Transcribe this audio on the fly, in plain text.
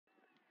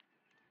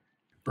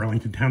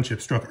Burlington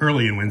Township struck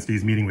early in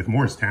Wednesday's meeting with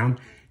Moorestown.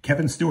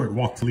 Kevin Stewart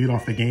walked to lead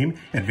off the game,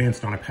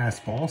 advanced on a pass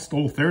ball,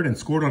 stole third, and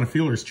scored on a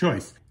fielder's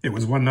choice. It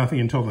was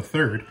 1-0 until the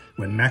third,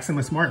 when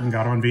Maximus Martin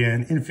got on via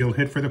an infield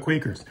hit for the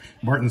Quakers.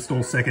 Martin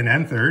stole second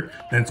and third,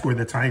 then scored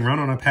the tying run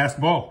on a passed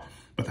ball.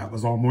 But that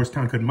was all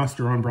Moorestown could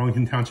muster on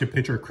Burlington Township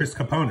pitcher Chris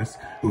Kaponis,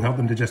 who held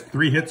them to just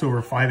 3 hits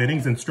over 5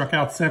 innings and struck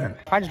out 7.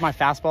 Probably just my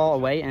fastball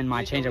away, and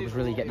my changeup was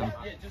really getting him.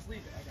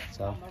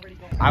 So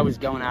I was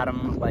going at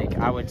him, like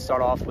I would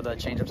start off with a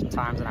changeup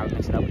sometimes, and I would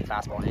mix it up with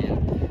fastball,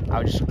 and I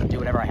would just do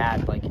whatever I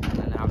had, like, and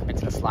then I would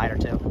mix in a slider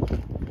too.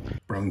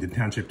 Burlington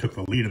Township took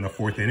the lead in the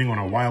 4th inning on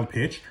a wild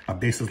pitch, a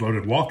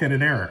bases-loaded walk, and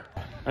an error.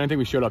 I don't think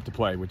we showed up to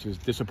play, which is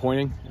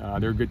disappointing.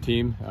 They're a good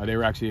team. They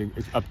were actually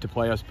up to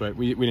play us, but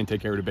we didn't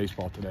take care of the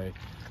baseball today.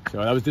 So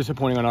that was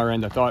disappointing on our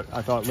end. I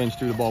thought Lynch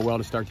threw the ball well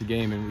to start the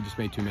game, and we just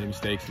made too many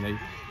mistakes, and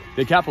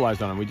they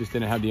capitalized on them. We just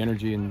didn't have the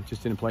energy and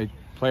just didn't play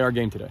our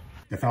game today.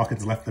 The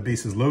Falcons left the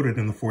bases loaded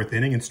in the 4th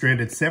inning and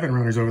stranded 7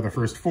 runners over the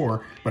first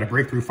 4, but a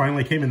breakthrough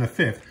finally came in the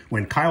 5th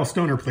when Kyle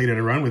Stoner plated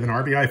a run with an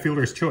RBI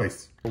fielder's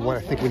choice. What I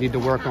think we need to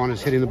work on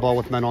is hitting the ball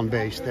with men on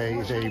base.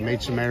 They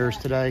made some errors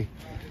today.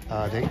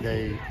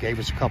 They gave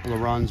us a couple of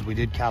runs. We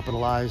did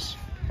capitalize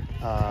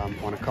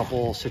on a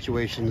couple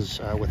situations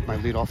with my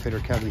leadoff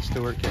hitter, Kevin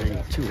Stewart,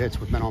 getting 2 hits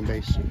with men on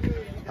base.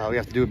 We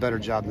have to do a better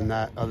job than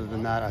that. Other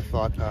than that, I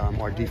thought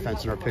our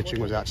defense and our pitching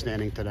was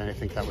outstanding today. I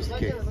think that was the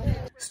key.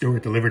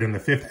 Stewart delivered in the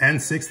 5th and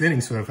 6th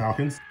innings for the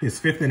Falcons. His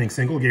 5th inning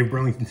single gave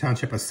Burlington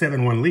Township a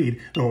 7-1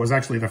 lead, though it was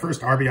actually the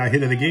first RBI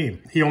hit of the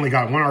game. He only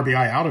got 1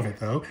 RBI out of it,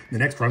 though. The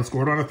next run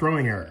scored on a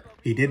throwing error.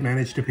 He did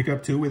manage to pick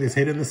up 2 with his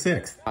hit in the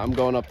 6th. I'm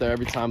going up there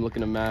every time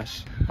looking to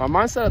mash. My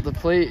mindset at the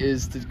plate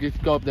is to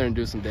go up there and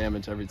do some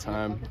damage every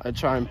time. I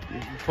try and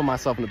put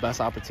myself in the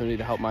best opportunity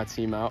to help my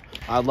team out.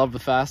 I love the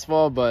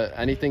fastball, but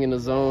anything in the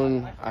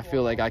zone, I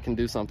feel like I can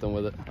do something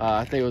with it.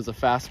 I think it was a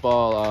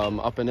fastball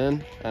up and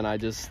in, and I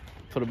just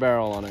put a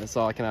barrel on it. That's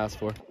all I can ask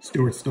for.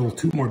 Stewart stole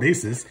 2 more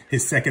bases,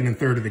 his 2nd and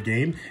 3rd of the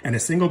game, and a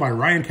single by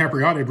Ryan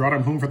Capriotti brought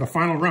him home for the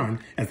final run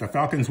as the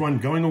Falcons won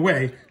going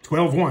away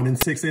 12-1 in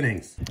 6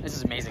 innings. This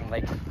is amazing.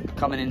 Like,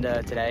 coming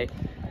into today,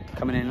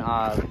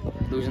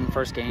 losing the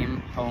first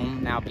game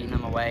home, now beating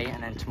them away,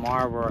 and then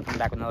tomorrow we're coming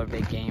back with another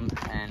big game,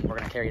 and we're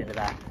going to carry it into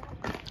that.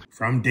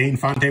 From Dane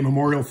Fonte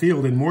Memorial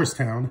Field in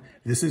Moorestown,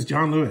 this is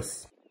John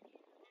Lewis.